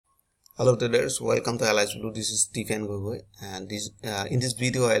Hello traders, welcome to Aliceblu. This is Stephen Gogoi, and in this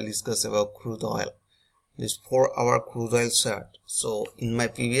video I'll discuss about crude oil. This 4-hour crude oil chart. So in my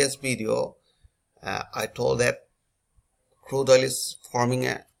previous video I told that crude oil is forming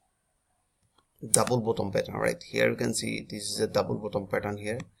a double bottom pattern. Right here you can see this is a double bottom pattern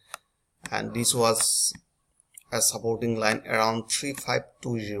here, and this was a supporting line around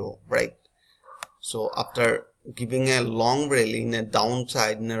 3520. Right, so after giving a long rally in a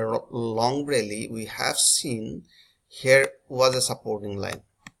downside, in a long rally, we have seen here was a supporting line.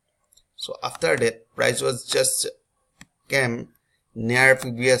 So after that, price was just came near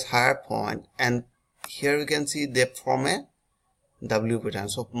previous higher point, and here we can see they form a W pattern.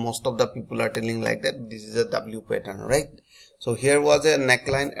 So most of the people are telling like that this is a W pattern, right? So here was a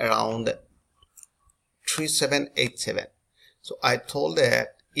neckline around 3787. So I told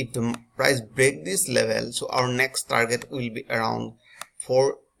that if the price break this level, so our next target will be around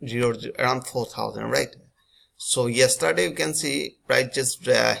 4,000, right? So yesterday you can see price just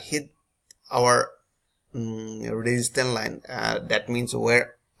hit our resistance line. That means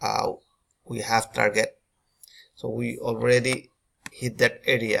where we have target. So we already hit that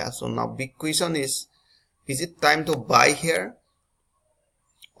area. So now big question is it time to buy here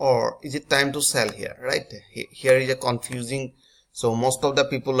or is it time to sell here? Right, here is a confusing. So most of the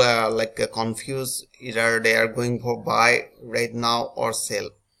people are like confused, either they are going for buy right now or sell,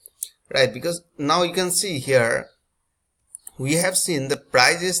 right? Because now you can see here we have seen the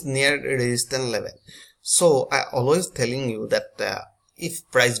price is near resistance level. So I always telling you that if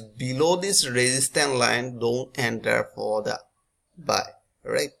price below this resistance line, don't enter for the buy,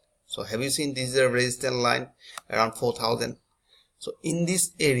 right? So have you seen this is a resistance line around 4,000? So in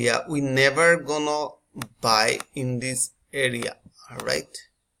this area we never gonna buy in this area, right?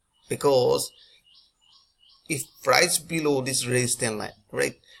 Because if price below this resistance line,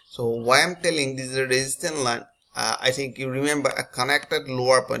 right? So why I'm telling this is a resistance line, I think you remember a connected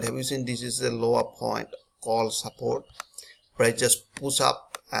lower point. Have you seen this is a lower point called support? Price just push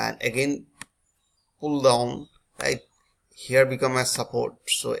up and again pull down, right? Here become a support.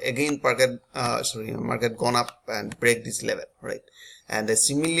 So again market gone up and break this level, right? And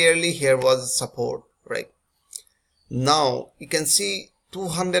similarly here was a support, right? Now you can see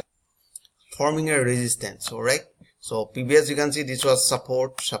 200 forming a resistance. So right, so previous you can see this was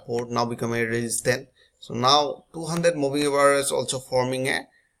support, now become a resistance. So now 200 moving average also forming a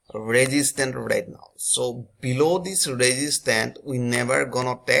resistance right now. So below this resistance we never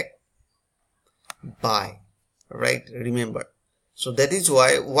gonna take buy, right? Remember. So that is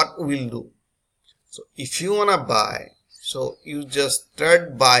why what we'll do, so if you wanna buy, so you just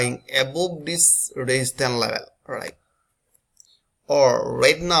start buying above this resistance level, right? Or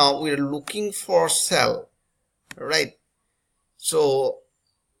right now we are looking for sell, right? So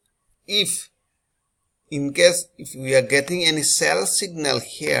if in case if we are getting any sell signal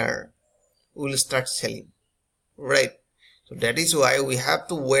here, we will start selling, right? So that is why we have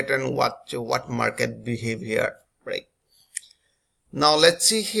to wait and watch what market behave here, right? Now let's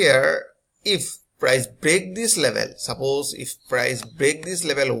see here, if price break this level, suppose if price break this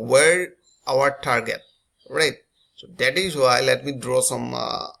level, where our target, right? So that is why let me draw some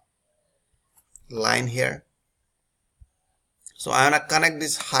line here. So I want to connect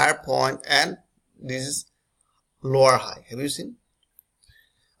this higher point and this is lower high. Have you seen?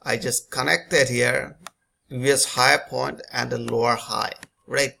 I just connected here previous higher point and the lower high,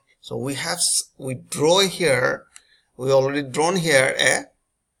 right? So we draw here, we already drawn here a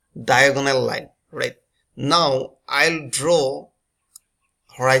diagonal line, right? Now I'll draw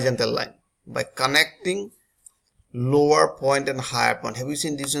horizontal line by connecting lower point and higher point. Have you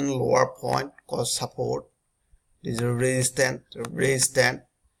seen this in lower point called support? This is a resistance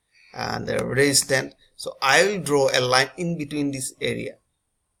and the resistance. So I will draw a line in between this area.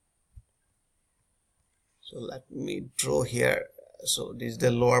 So let me draw here. So this is the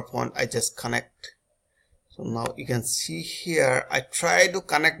lower point, I just connect. So now you can see here I try to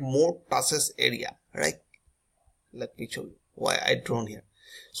connect more touches area, right? Let me show you why I drawn here.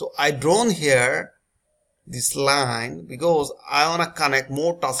 So I drawn here this line because I want to connect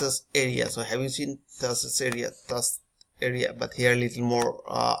more touches area. So have you seen touch area, but here a little more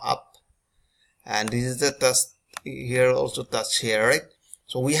up, and this is the touch here, also touch here, right?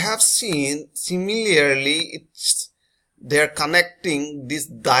 So we have seen similarly they're connecting this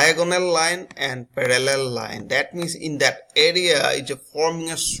diagonal line and parallel line. That means in that area it's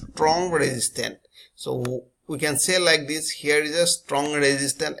forming a strong resistance. So we can say like this, here is a strong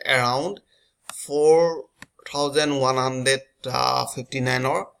resistance around 4,159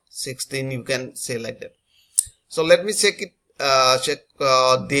 or 16, you can say like that. So let me check it check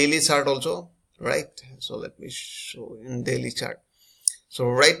daily chart also, right? So let me show in daily chart. So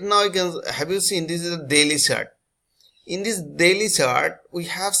right now you can have you seen this is a daily chart. In this daily chart we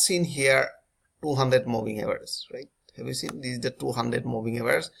have seen here 200 moving averages, right? Have you seen this is the 200 moving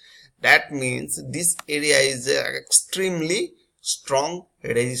averages? That means this area is an extremely strong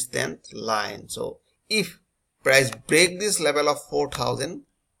resistant line. So if price break this level of 4,000,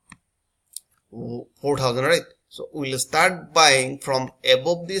 right? So we'll start buying from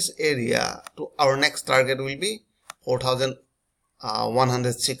above this area to our next target will be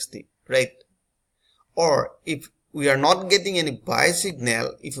 4,160, right? Or if we are not getting any buy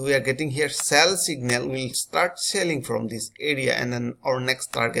signal, if we are getting here sell signal, we'll start selling from this area, and then our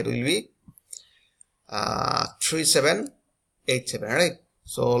next target will be 3787, right?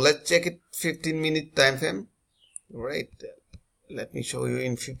 So let's check it 15-minute time frame, right? Let me show you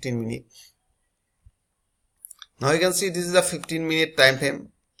in 15 minutes. Now you can see this is the 15-minute time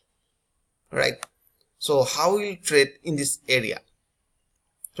frame, right? So how will you trade in this area?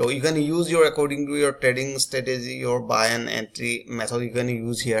 So you can use your according to your trading strategy, your buy and entry method you can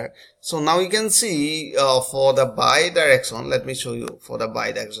use here. So now you can see for the buy direction, let me show you for the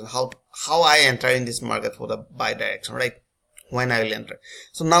buy direction how I enter in this market for the buy direction, right? When I will enter.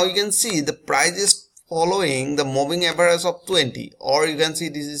 So now you can see the price is following the moving average of 20, or you can see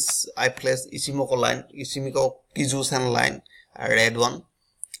this is I placed Ichimoku line, Ichimoku Kijun line, a red one.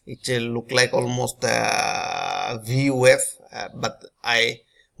 It will look like almost V wave, but I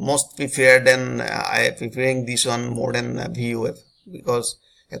most prefer than I preferring this one more than V wave, because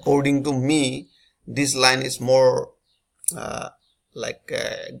according to me this line is more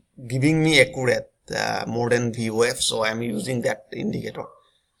giving me accurate more than V wave, so I'm using that indicator,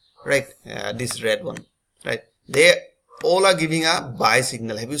 right? This red one, right? They all are giving a buy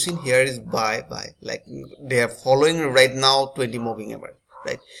signal. Have you seen here is buy, like they are following right now 20 moving average,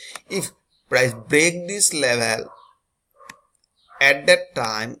 right? If price break this level at that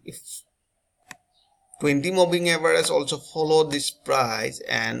time, if 20 moving average also follow this price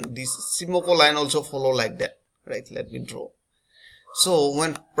and this Ichimoku line also follow like that, right? Let me draw. So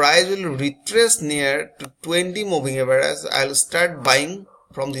when price will retrace near to 20 moving average, I'll start buying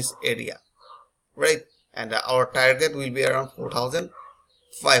from this area, right? And our target will be around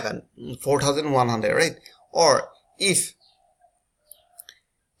 4,100, right? Or if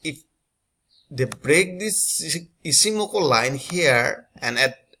they break this Ichimoku line here, and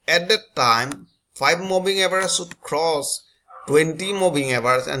at that time 5 moving average should cross 20 moving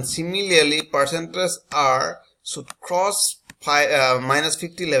average, and similarly percentage R should cross minus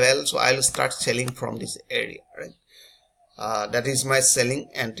 50 level, so I'll start selling from this area, right? That is my selling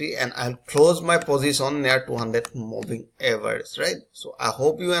entry, and I'll close my position near 200 moving average, right? So I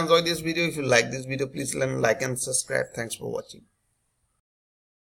hope you enjoyed this video. If you like this video, please like and subscribe. Thanks for watching.